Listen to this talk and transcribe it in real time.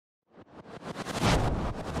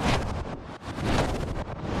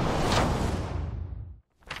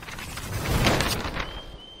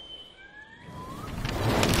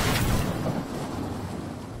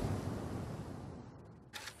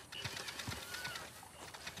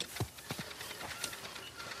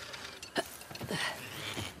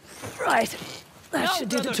Right. That should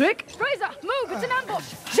do the trick. Fraser, move! It's an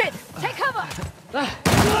ambush! Shit! Take cover!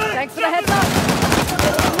 Thanks for the heads up.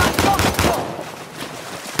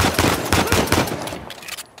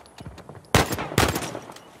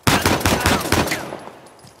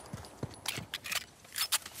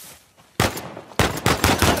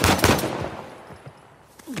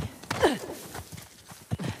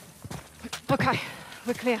 Okay,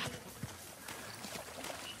 we're clear.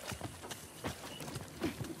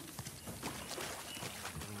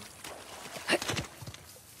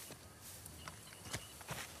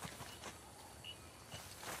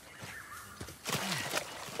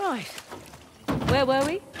 Right. Where were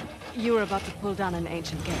we? You were about to pull down an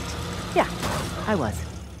ancient gate. Yeah, I was.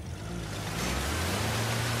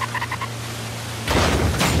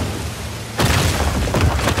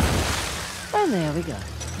 And there we go.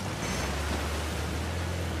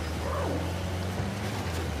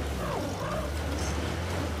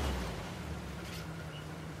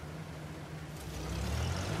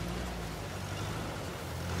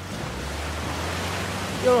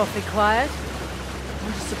 You're awfully quiet.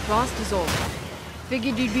 I'm just surprised is all.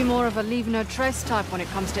 Figured you'd be more of a leave no trace type when it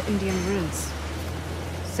comes to Indian ruins.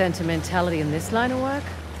 Sentimentality in this line of work?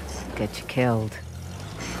 Get you killed.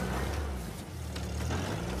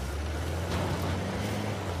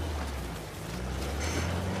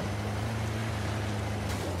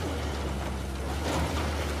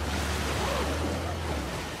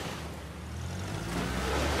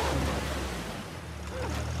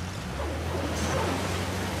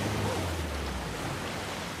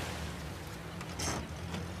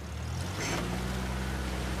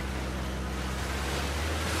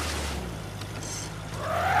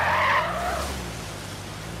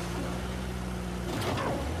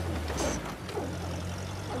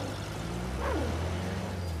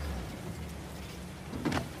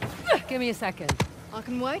 Give me a second. I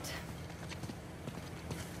can wait.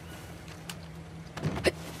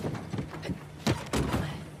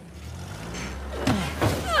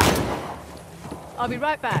 I'll be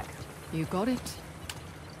right back. You got it.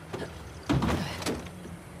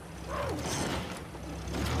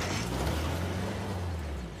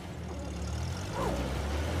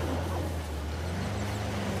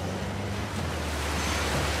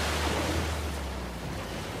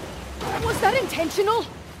 Was that intentional?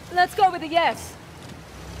 Let's go with a yes.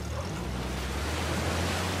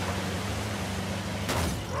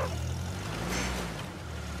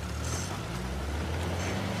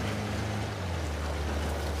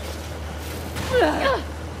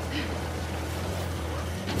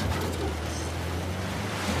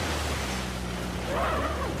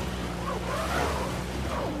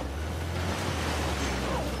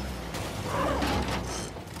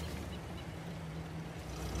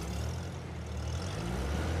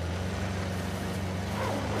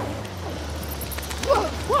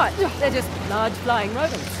 What? They're just large flying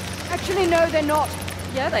rodents. Actually, no, they're not.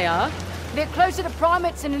 Yeah, they are. They're closer to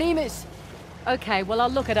primates and lemurs. Okay, well, I'll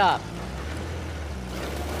look it up.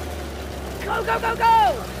 Go, go, go,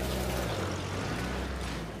 go!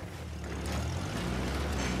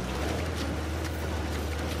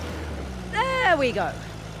 There we go.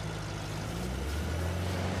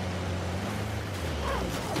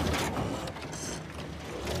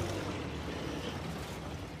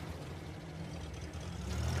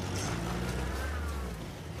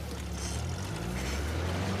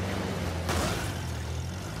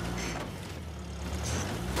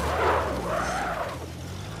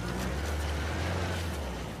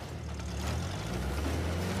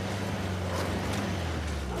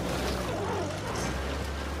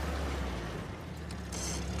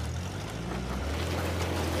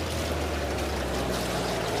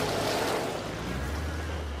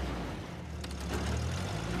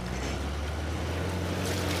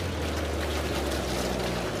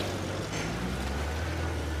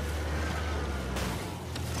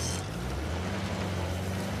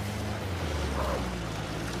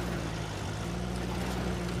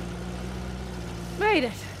 Made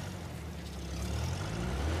it.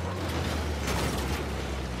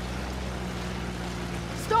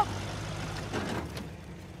 Stop!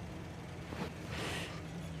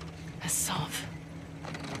 A sov.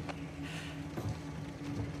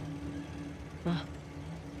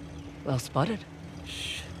 Well spotted.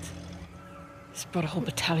 Shit. He's brought a whole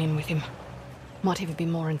battalion with him. Might even be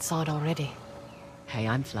more inside already. Hey,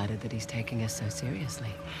 I'm flattered that he's taking us so seriously.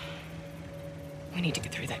 We need to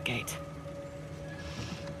get through that gate.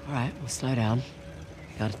 All right, we'll slow down.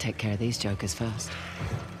 We gotta take care of these jokers first.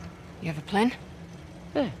 You have a plan?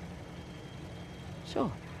 Yeah.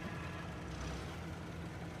 Sure.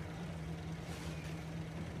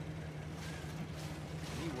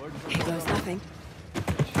 Here goes nothing.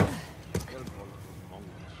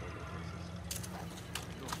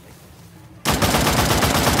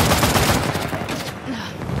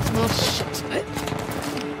 Oh, shit.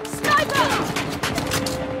 Sniper!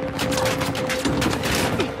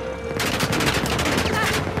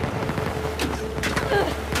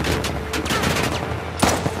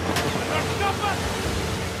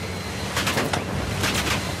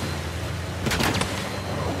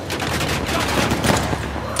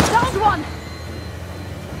 Downed one!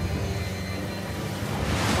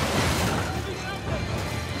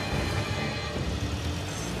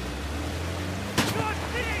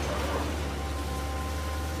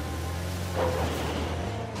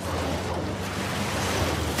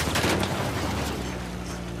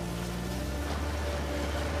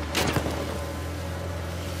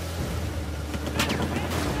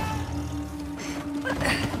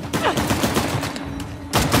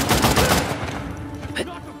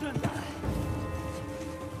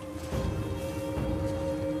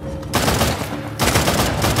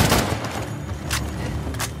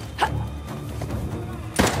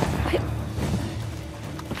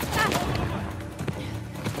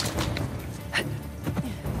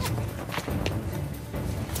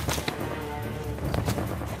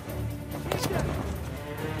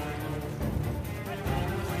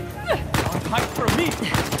 Fight for me!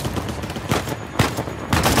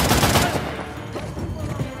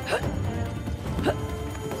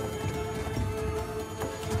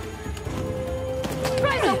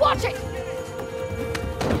 Fraser, watch it!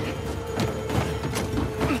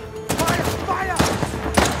 Fire! Fire!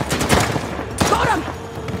 Got him!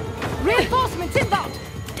 Reinforcements inbound!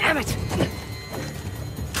 Damn it!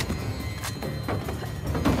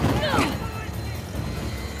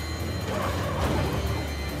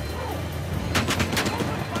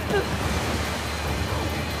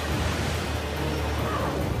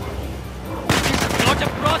 Not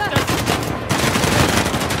across us!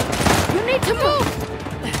 You need to move!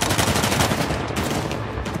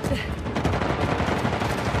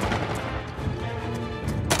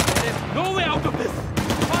 There is no way out of this!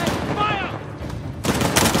 Fire! Fire!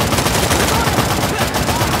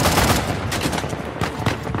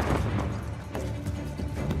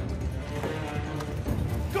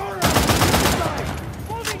 Go around! Inside!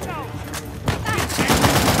 Moving now!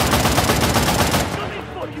 Coming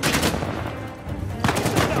for you!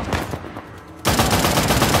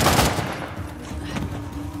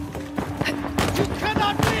 You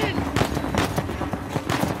cannot win!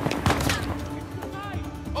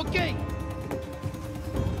 Okay!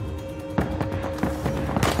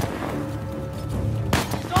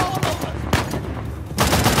 It's all over!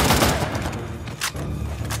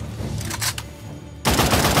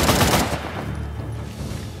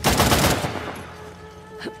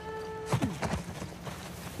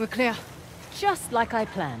 We're clear. Just like I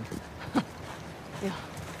planned. Yeah.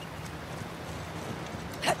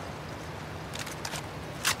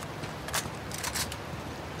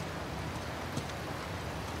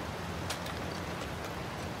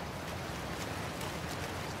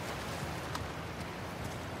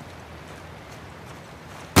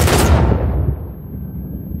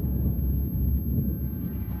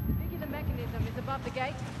 Figure the mechanism is above the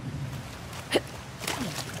gate.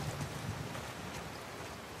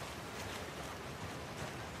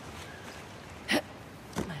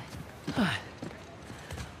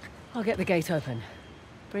 I'll get the gate open.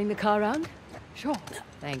 Bring the car round? Sure.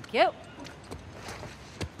 Thank you.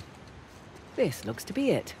 This looks to be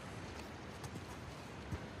it.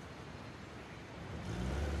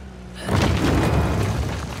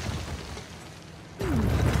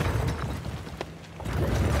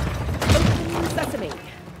 Open sesame.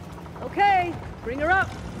 Okay, bring her up.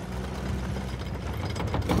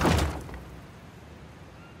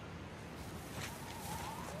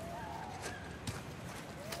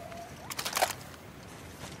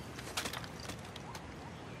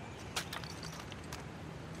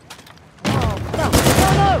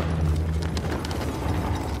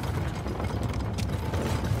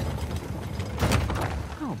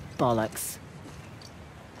 Oh, bollocks.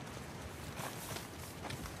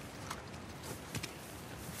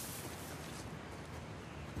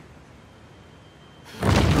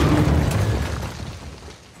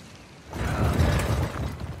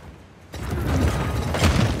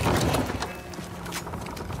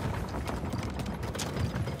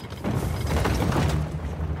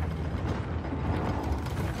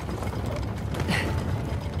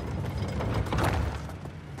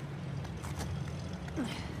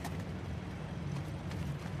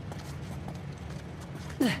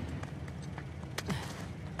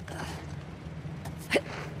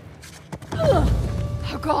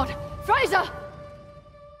 God! Fraser!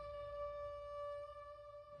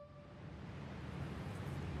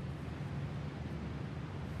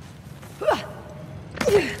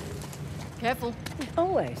 Careful.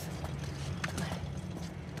 Always.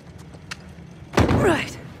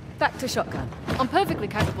 Right. Back to shotgun. I'm perfectly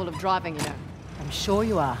capable of driving, you know. I'm sure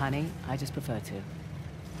you are, honey. I just prefer to.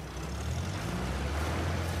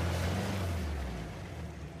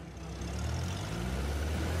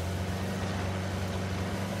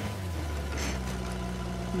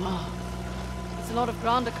 Wow. It's a lot of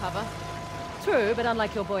ground to cover. True, but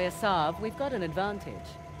unlike your boy Asav, we've got an advantage.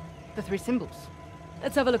 The 3 symbols.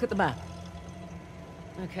 Let's have a look at the map.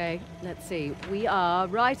 Okay, let's see. We are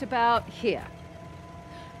right about here.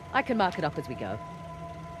 I can mark it up as we go.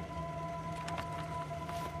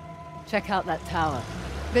 Check out that tower.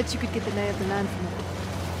 Bet you could get the lay of the land from it.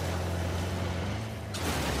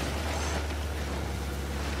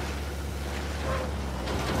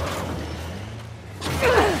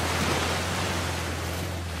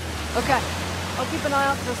 Okay, I'll keep an eye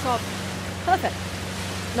out for Asav. Perfect.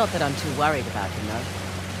 Not that I'm too worried about him, though.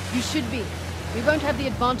 You should be. We won't have the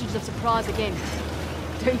advantage of surprise again.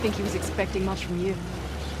 Don't think he was expecting much from you.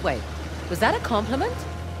 Wait, was that a compliment?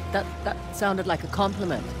 That sounded like a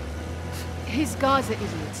compliment. His guys are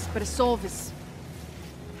idiots, but Asav is...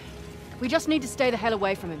 We just need to stay the hell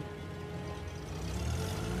away from him.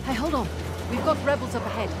 Hey, hold on. We've got rebels up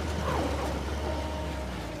ahead.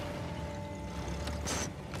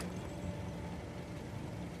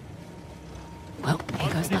 Well,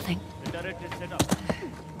 here goes nothing. The turret is set up.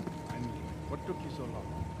 And what took you so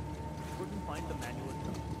long? Couldn't find the manual.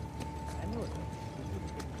 Manual? This is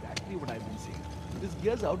exactly what I've been saying. This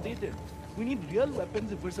gear's outdated. We need real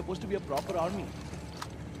weapons if we're supposed to be a proper army.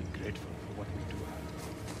 Be grateful for what we do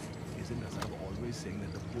have. Isn't Asav always saying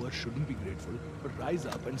that the poor shouldn't be grateful, but rise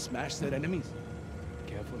up and smash their enemies?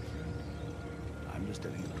 Careful, friend. I'm just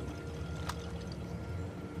telling you the truth.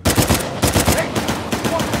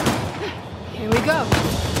 Here we go.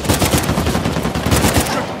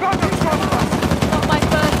 Not my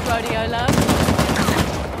first rodeo, love.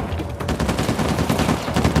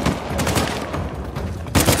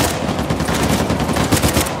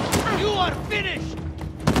 You are finished!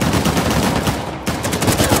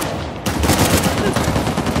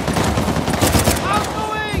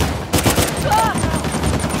 Outgoing!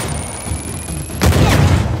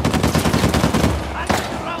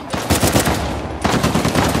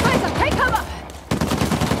 Fraser, take cover!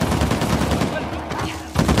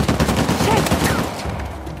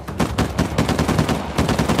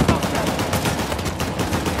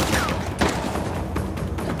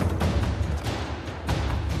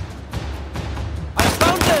 I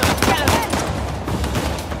found them!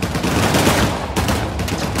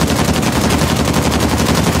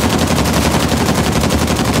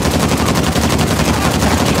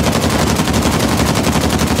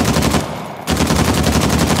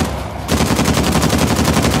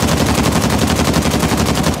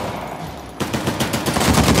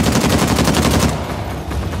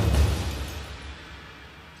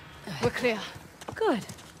 We're clear. Good.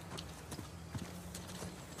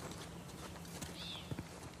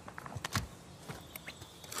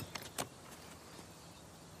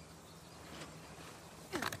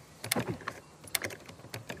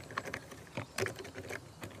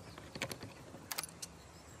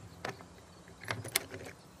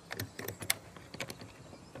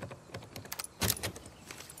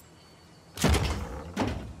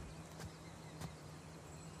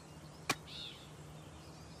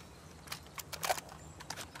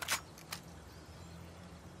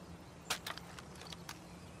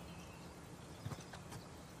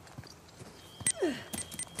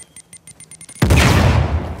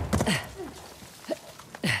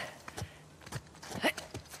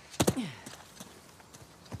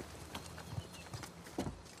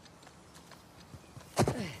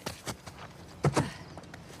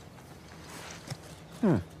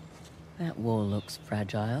 That wall looks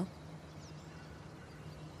fragile.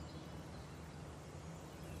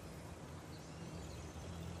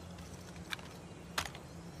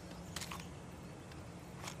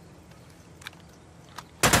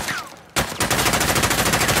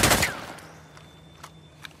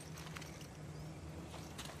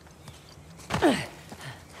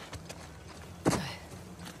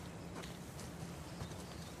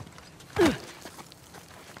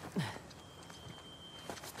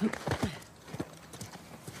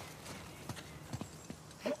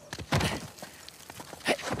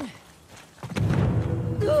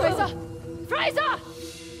 Fraser! Fraser!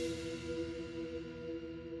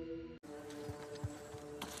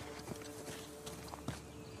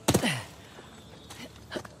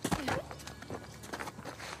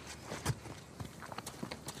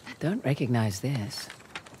 Don't recognize this.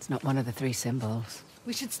 It's not one of the 3 symbols.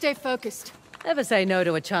 We should stay focused. Ever say no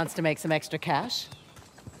to a chance to make some extra cash?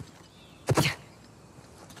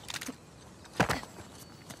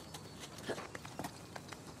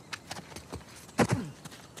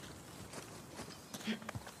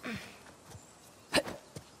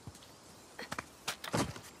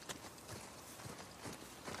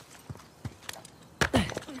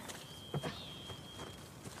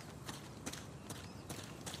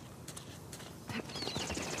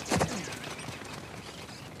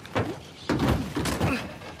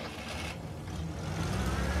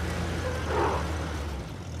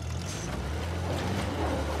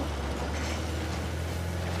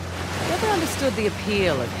 Understood the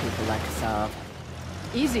appeal of people like Asav.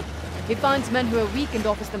 Easy. He finds men who are weak and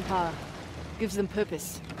offers them power. Gives them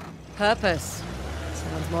purpose. Purpose.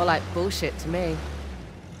 Sounds more like bullshit to me.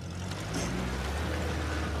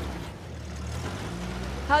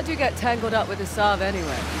 How'd you get tangled up with Asav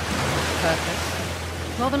anyway?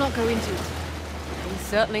 Purpose? Rather not go into it. He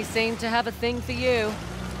certainly seemed to have a thing for you.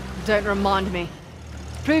 Don't remind me.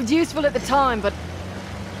 Proved useful at the time, but...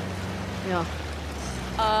 yeah.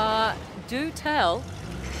 Do tell.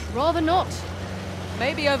 Rather not.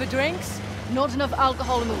 Maybe over drinks? Not enough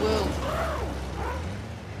alcohol in the world.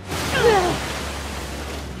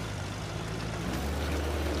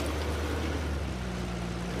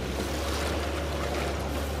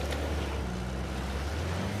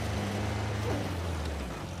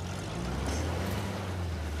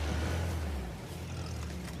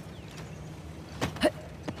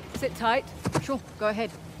 Sit tight. Sure, go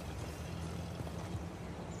ahead.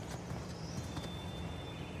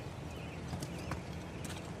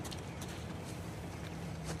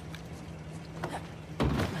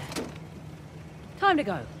 Time to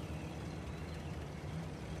go.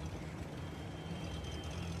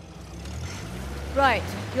 Right,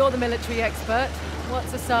 you're the military expert.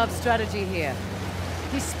 What's Asav's strategy here?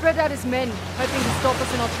 He's spread out his men, hoping to stop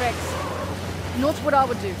us in our tracks. Not what I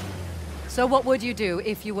would do. So what would you do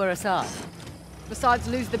if you were Asav? Besides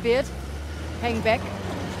lose the beard, hang back,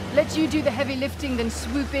 let you do the heavy lifting, then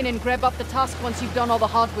swoop in and grab up the task once you've done all the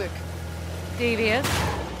hard work. Devious?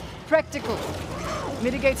 Practical.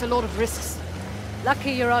 Mitigates a lot of risks.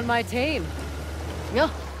 Lucky you're on my team.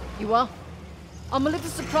 Yeah, you are. I'm a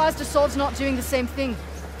little surprised Assad's not doing the same thing.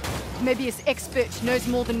 Maybe his expert knows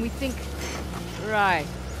more than we think. Right.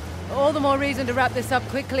 All the more reason to wrap this up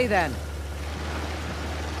quickly then.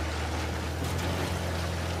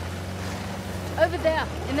 Over there,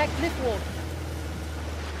 in that cliff wall.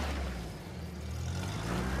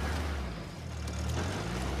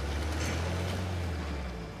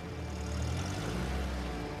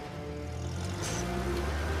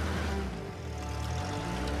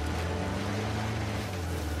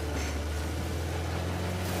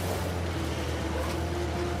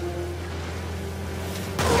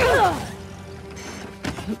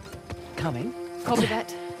 Coming. Copy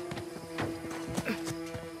that.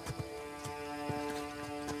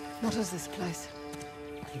 What is this place?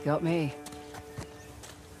 You got me.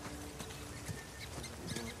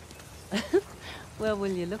 Well,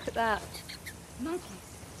 will you look at that? Monkeys.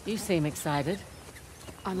 You seem excited.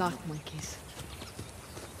 I like monkeys.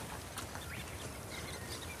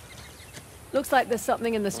 Looks like there's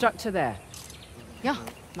something in the structure there. Yeah,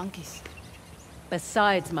 monkeys.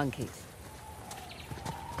 Besides monkeys.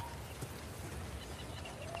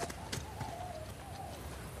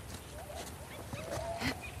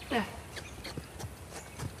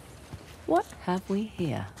 What have we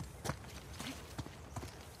here?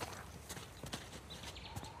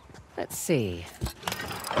 Let's see.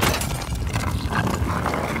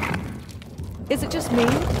 Is it just me,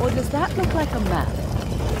 or does that look like a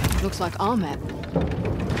map? Looks like our map.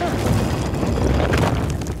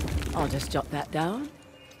 I'll just jot that down.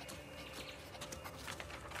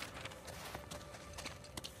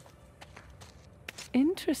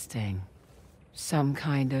 Interesting. Some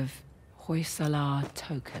kind of Hoysala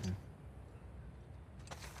token.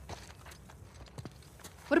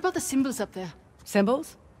 What about the symbols up there?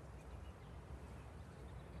 Symbols?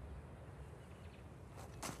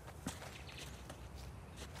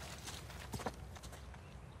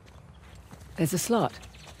 There's a slot.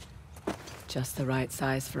 Just the right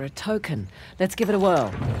size for a token. Let's give it a whirl.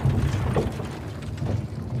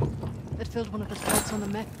 That filled one of the spots on the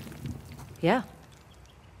map. Yeah.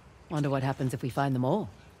 Wonder what happens if we find them all.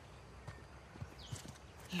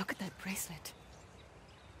 Look at that bracelet.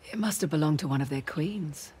 It must have belonged to one of their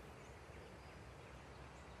queens.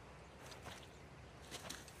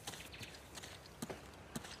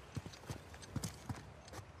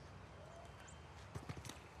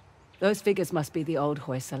 Those figures must be the old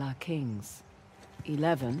Hoysala kings.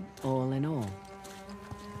 11 all in all.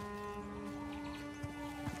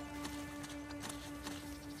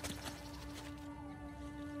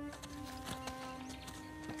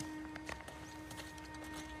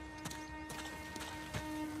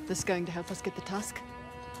 This going to help us get the tusk?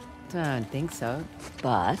 Don't think so,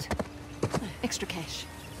 but... Extra cash.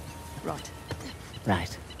 Right.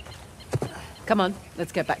 Right. Come on,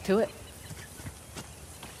 let's get back to it.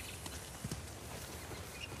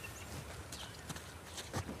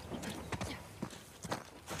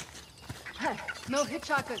 Hey, no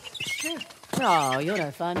hitchhikers. Here. Oh, you're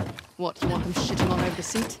no fun. What, you want them shitting all over the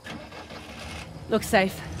seat? Looks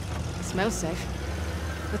safe. Smells safe.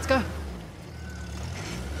 Let's go.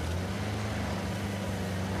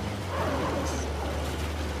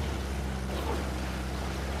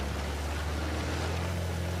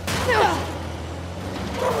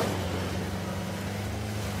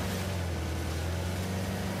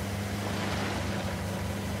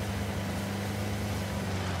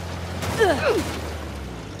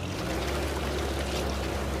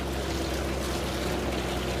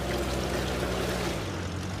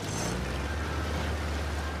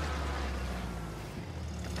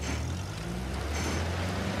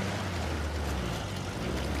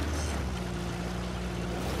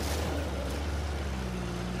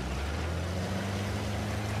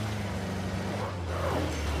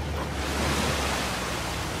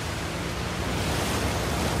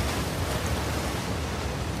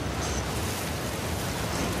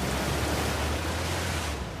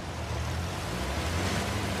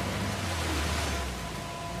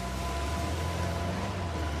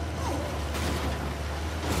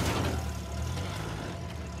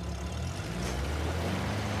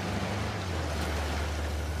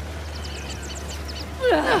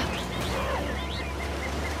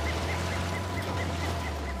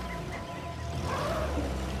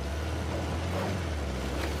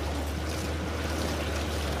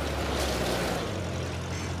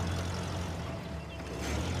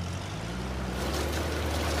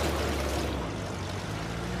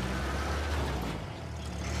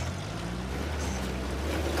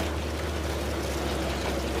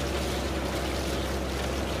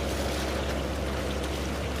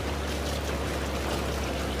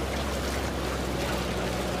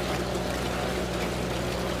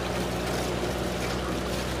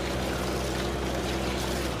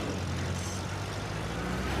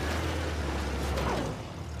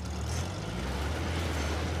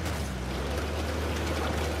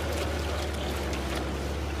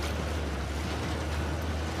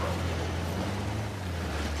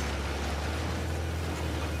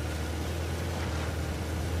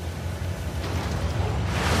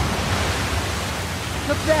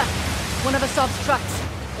 Look there! One of Assad's trucks.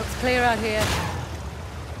 Looks clear out here.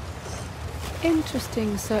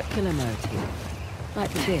 Interesting circular motif. Like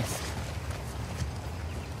the disc.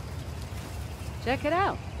 Check it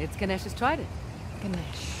out. It's Ganesh's trident.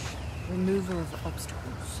 Ganesh. Remover of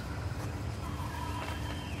obstacles.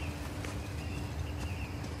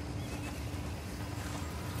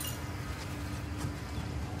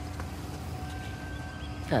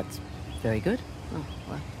 That's very good. Oh,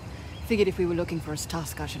 well. Figured if we were looking for his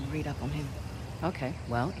task, I should read up on him. Okay,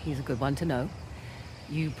 well, he's a good one to know.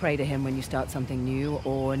 You pray to him when you start something new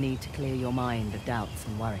or need to clear your mind of doubts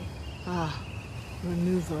and worry. Ah,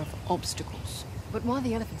 remover of obstacles. But why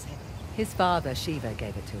the elephant's head? His father, Shiva,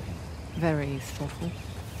 gave it to him. Very thoughtful.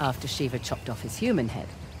 After Shiva chopped off his human head.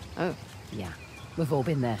 Oh. Yeah, we've all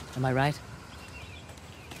been there, am I right?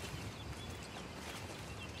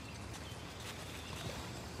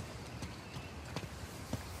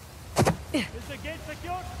 Is the gate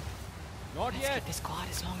secured? Not Let's yet. keep this quiet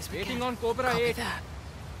as long as we Waiting can. on Cobra Copy 8. that.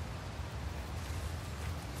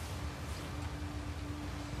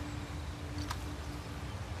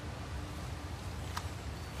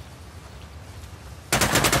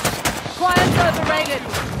 Quiet's overrated!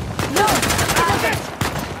 No!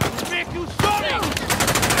 Make you sorry!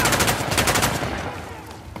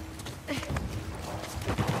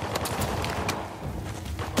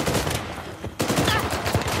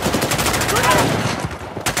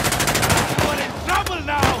 You're in trouble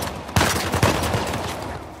now!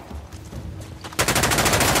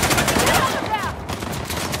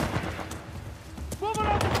 Woman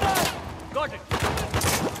on the side! Got it!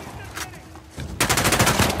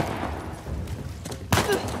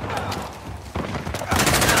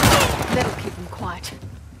 That'll keep him quiet.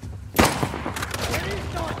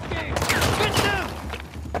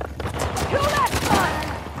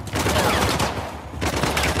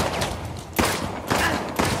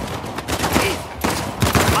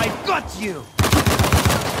 I got you!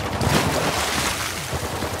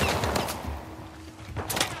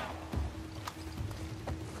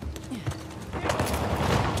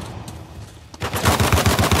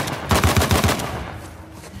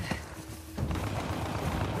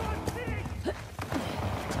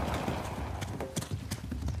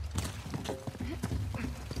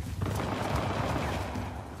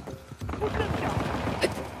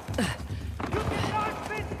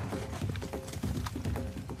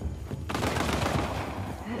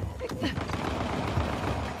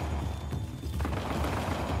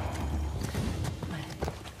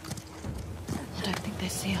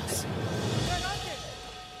 us.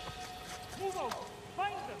 Move out!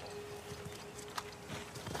 Find them!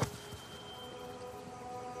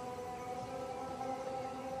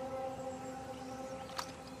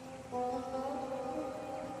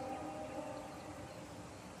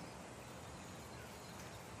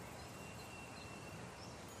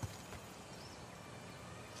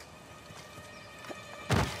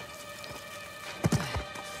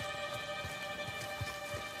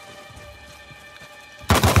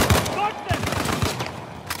 Got them!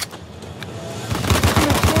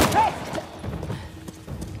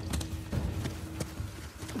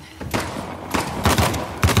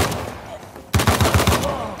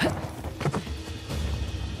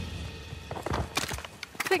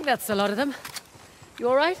 I think that's a lot of them. You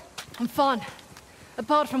all right? I'm fine.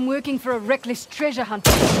 Apart from working for a reckless treasure hunter.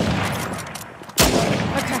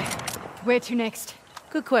 Okay, where to next?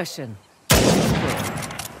 Good question.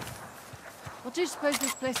 What do you suppose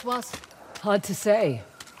this place was? Hard to say.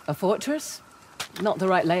 A fortress? Not the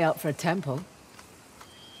right layout for a temple.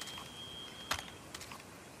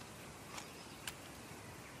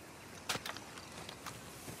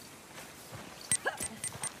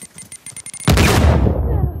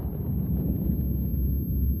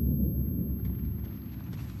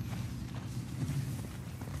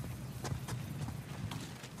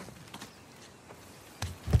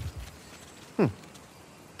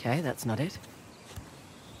 Okay, that's not it.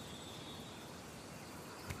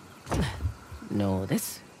 No,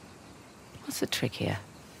 this. What's the trick here?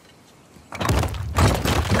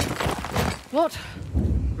 What?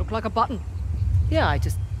 Looked like a button. Yeah, I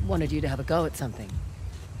just wanted you to have a go at something.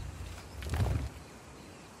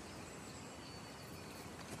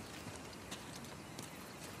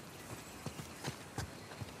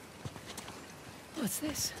 What's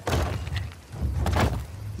this?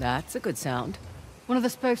 That's a good sound. One of the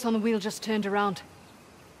spokes on the wheel just turned around.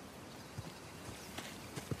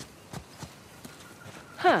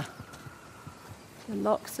 Huh. The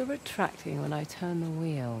locks are retracting when I turn the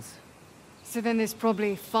wheels. So then there's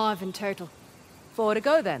probably 5 in total. 4 to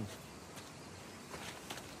go then.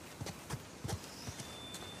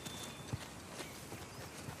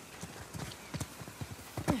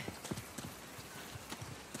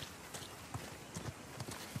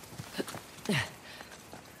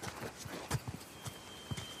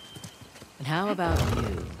 And how about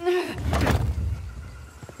you?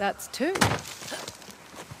 That's 2.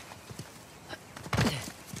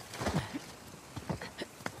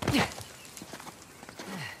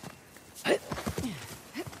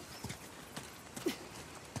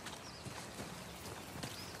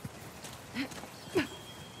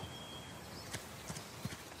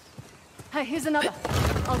 Hey, here's another.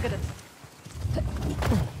 I'll get it.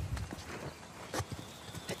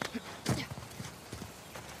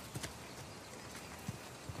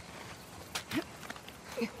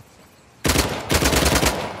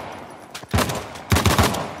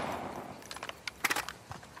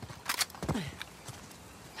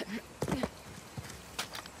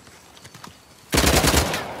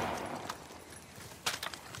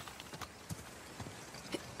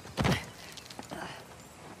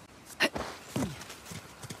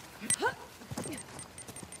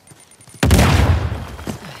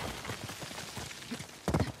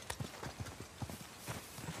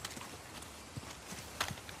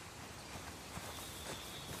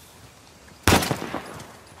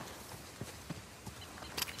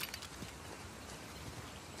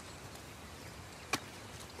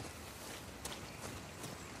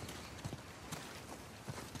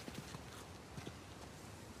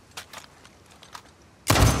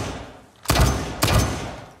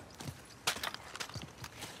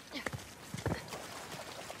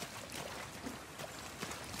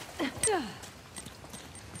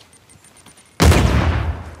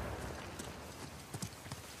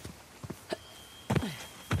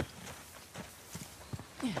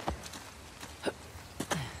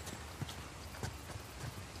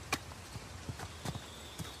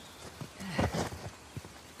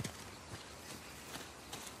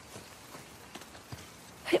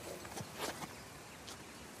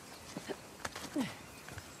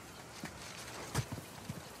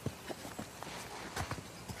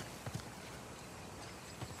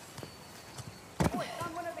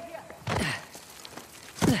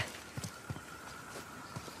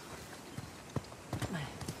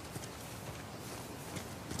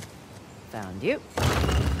 Found you.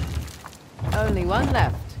 Only one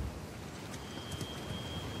left.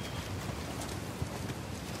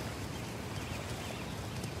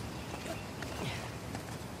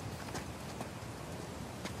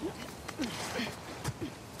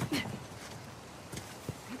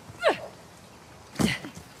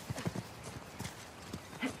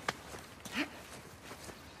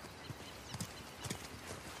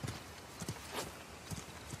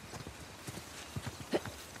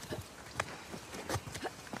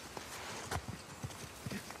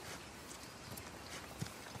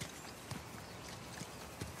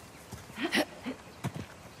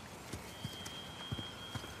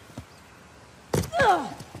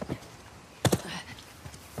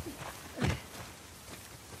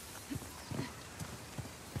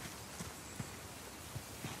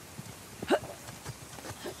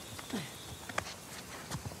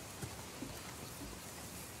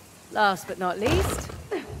 Last but not least,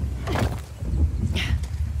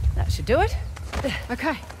 that should do it.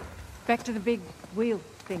 Okay, back to the big wheel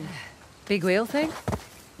thing. Big wheel thing?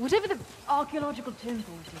 Whatever the archaeological term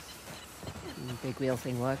for it is. Big wheel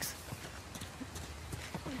thing works.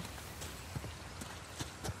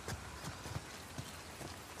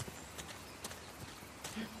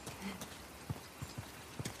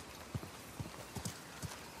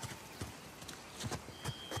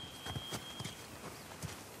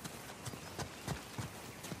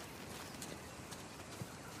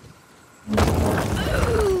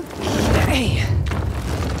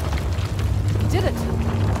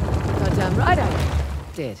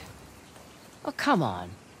 Did. Oh, come on.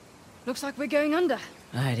 Looks like we're going under.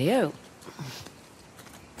 Ideo.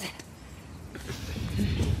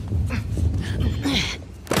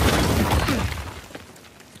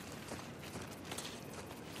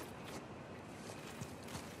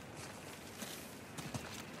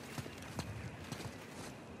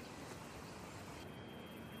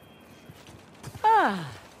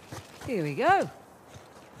 Ah, here we go.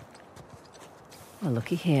 Well,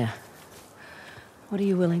 looky here. What are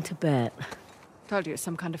you willing to bet? Told you it's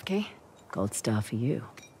some kind of key. Gold star for you.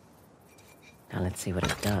 Now let's see what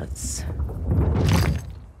it does.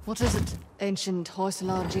 What is it? Ancient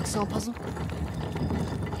Hoysala jigsaw puzzle?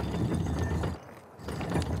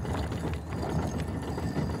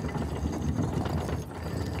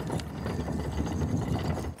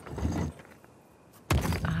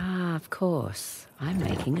 Ah, of course. I'm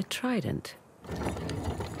making a trident.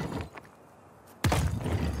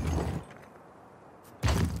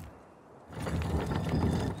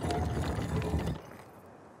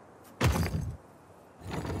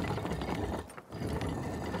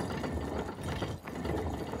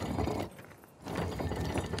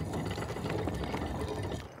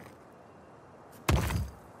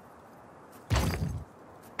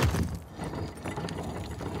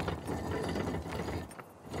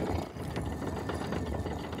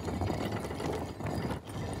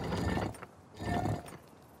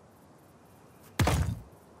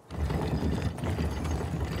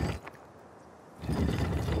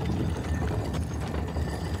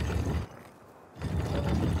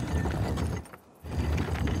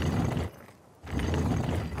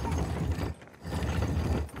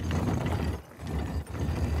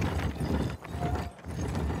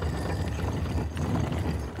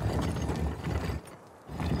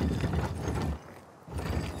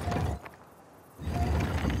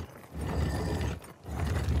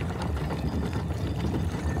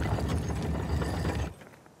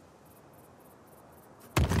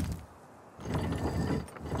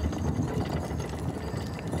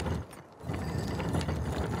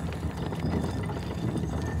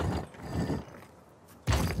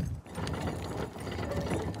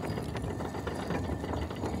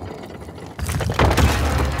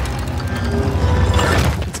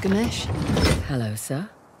 Ganesh. Hello, sir.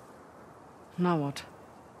 Now what?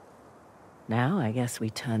 Now, I guess we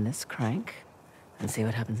turn this crank and see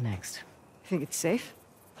what happens next. Think it's safe?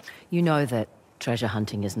 You know that treasure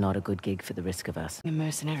hunting is not a good gig for the risk of us. I'm a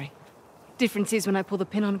mercenary. Difference is when I pull the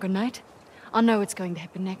pin on a grenade, I know what's going to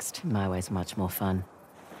happen next. My way's much more fun.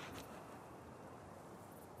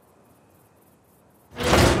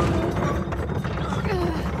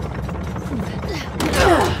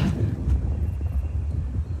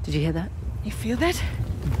 Did you hear that? You feel that?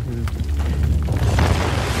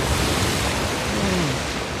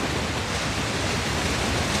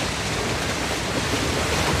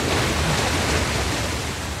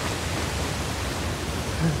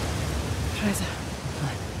 Fraser,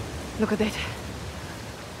 look at that.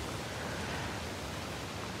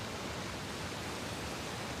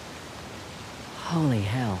 Holy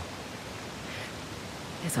hell.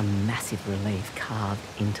 There's a massive relief carved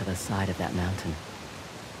into the side of that mountain.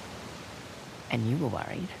 And you were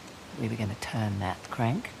worried we were going to turn that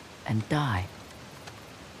crank and die.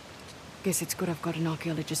 Guess it's good I've got an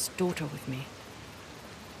archaeologist's daughter with me.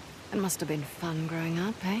 It must have been fun growing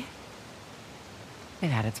up, eh? It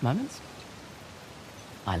had its moments.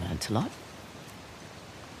 I learnt a lot.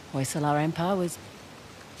 Hoysala Empire was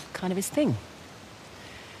kind of his thing.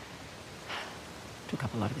 Took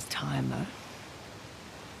up a lot of his time, though.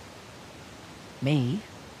 Me,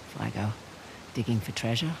 if I go digging for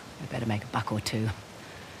treasure, I better make a buck or two.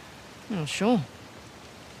 Oh, sure.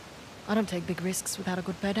 I don't take big risks without a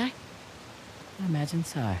good payday. I imagine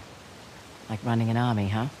so. Like running an army,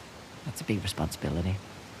 huh? That's a big responsibility.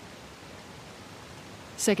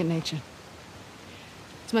 Second nature.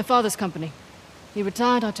 It's my father's company. He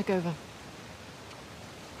retired, I took over.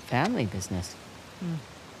 Family business.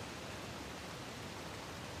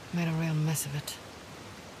 Made a real mess of it.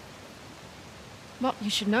 Well,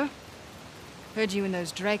 you should know. Heard you and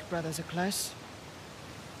those Drake brothers are close.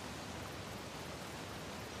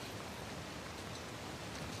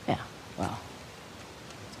 Yeah, well,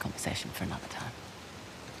 it's a conversation for another time.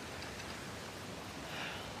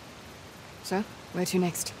 So, where to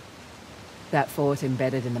next? That fort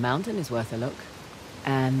embedded in the mountain is worth a look.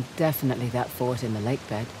 And definitely that fort in the lake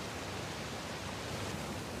bed.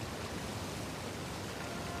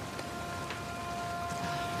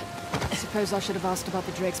 I suppose I should have asked about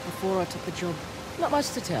the Drakes before I took the job. Not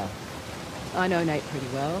much to tell. I know Nate pretty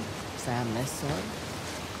well. Sam less so.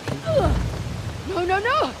 No, no,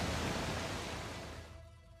 no!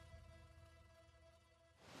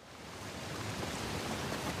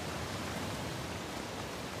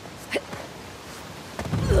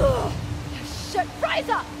 Shit,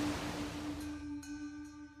 Fraser!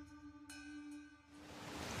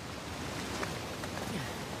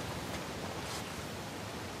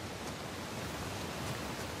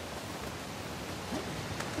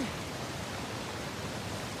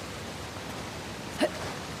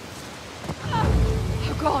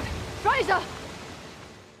 Oh God! Fraser!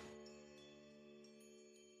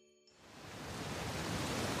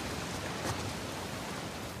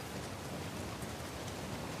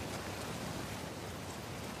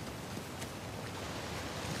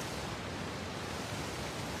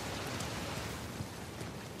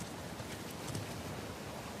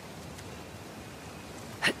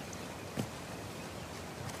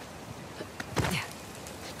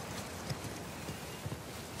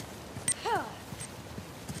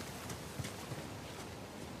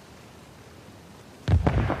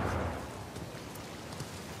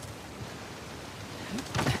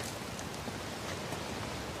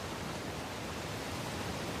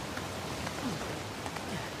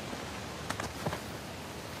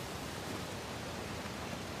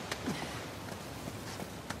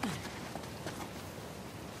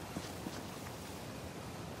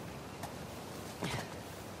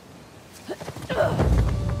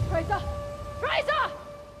 Fraser! Fraser!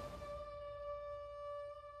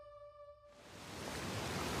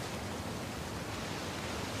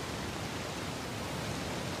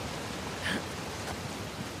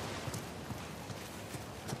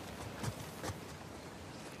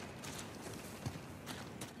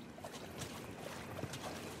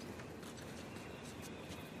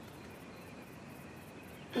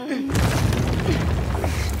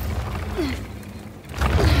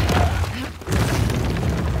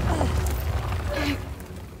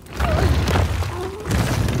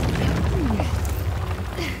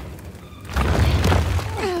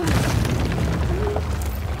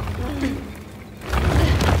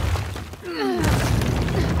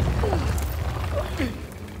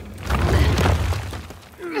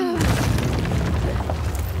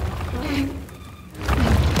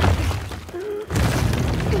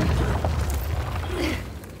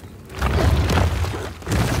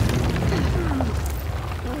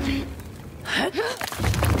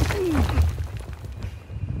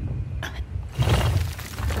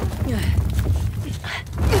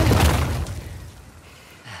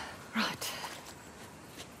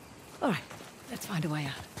 Find a way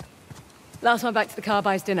out. Last one back to the car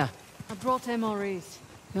buys dinner. I brought MREs.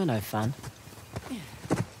 You're no fun.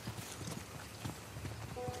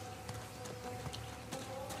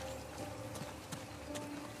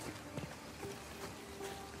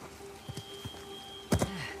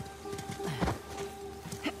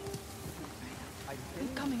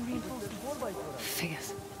 Incoming reinforcements.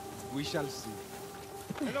 Figures. We shall see.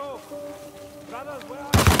 Hello! Brothers, where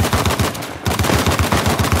are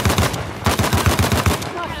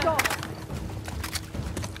Nice shot!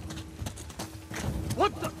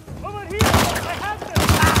 What the? Over here! I have them!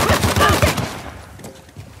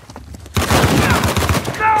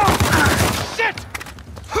 No! Shit!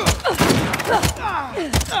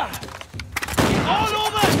 All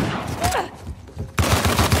over!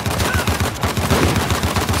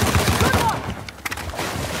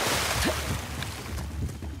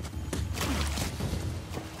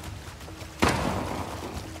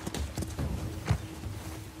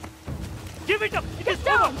 Give it up! It is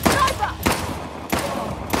down! Sniper!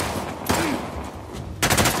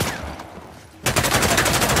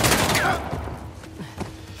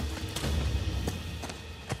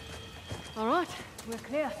 All right, we're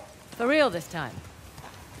clear. For real this time.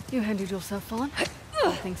 You handled yourself fine.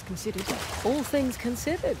 All things considered. All things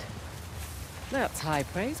considered. That's high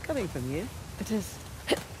praise coming from you. It is.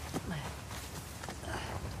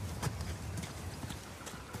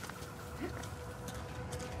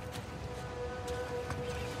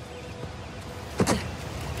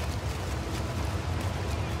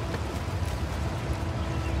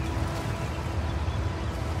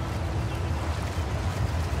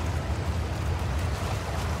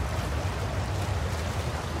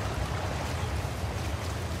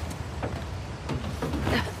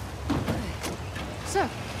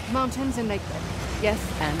 mountains and they... Yes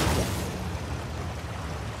and yes.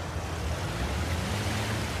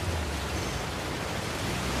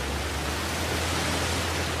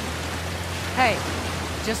 Hey,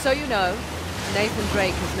 just so you know, Nathan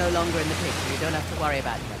Drake is no longer in the picture. You don't have to worry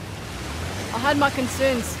about him. I had my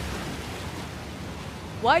concerns.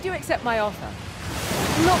 Why do you accept my offer?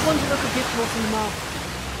 I'm not one to look a gift horse in the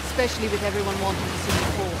mouth, especially with everyone wanting to see me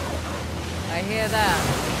fall. I hear that.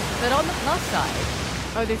 But on the plus side...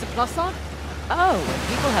 Oh, there's a plus side? Oh, when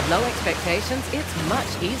people have low expectations, it's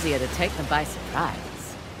much easier to take them by surprise.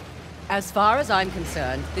 As far as I'm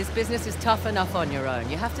concerned, this business is tough enough on your own.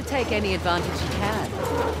 You have to take any advantage you can.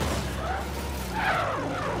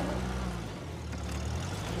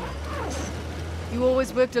 You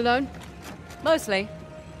always worked alone? Mostly.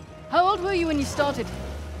 How old were you when you started?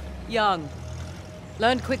 Young.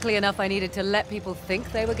 Learned quickly enough I needed to let people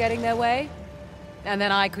think they were getting their way, and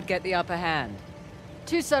then I could get the upper hand.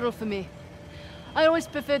 Too subtle for me. I always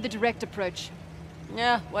preferred the direct approach.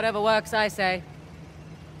 Yeah, whatever works, I say.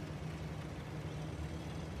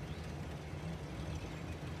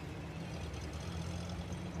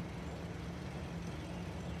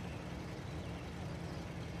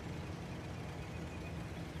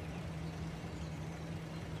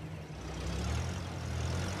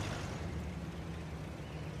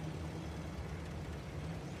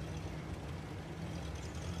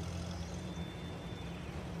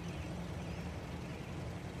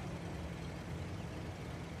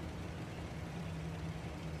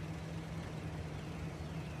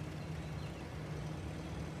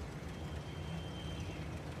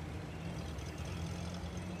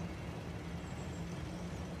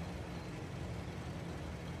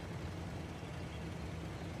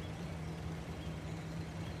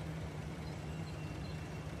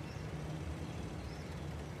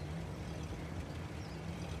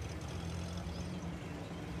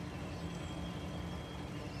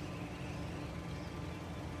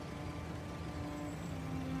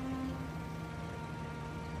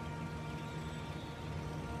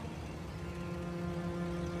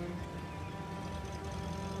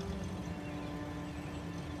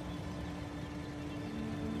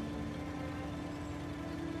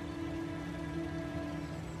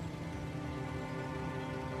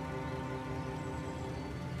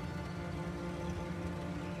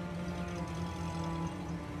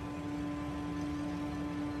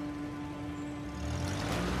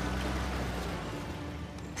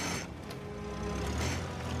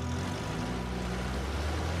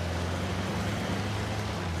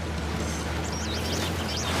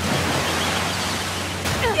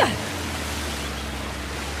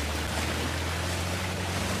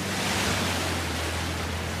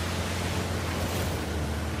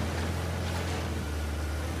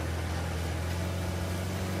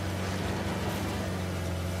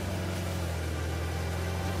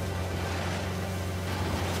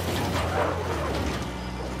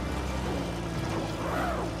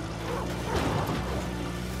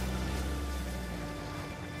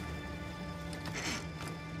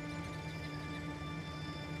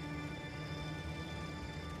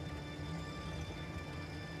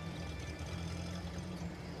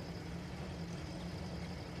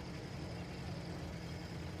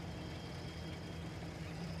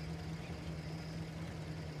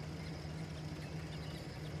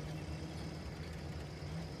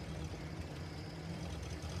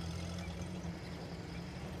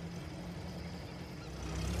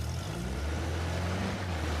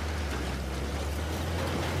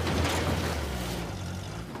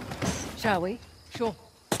 Shall we? Sure.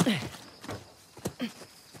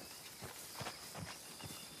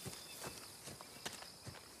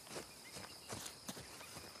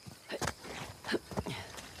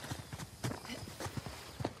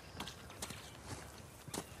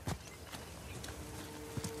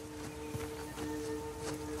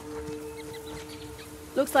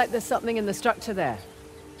 Looks like there's something in the structure there.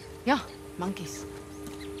 Yeah, monkeys.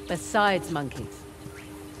 Besides monkeys.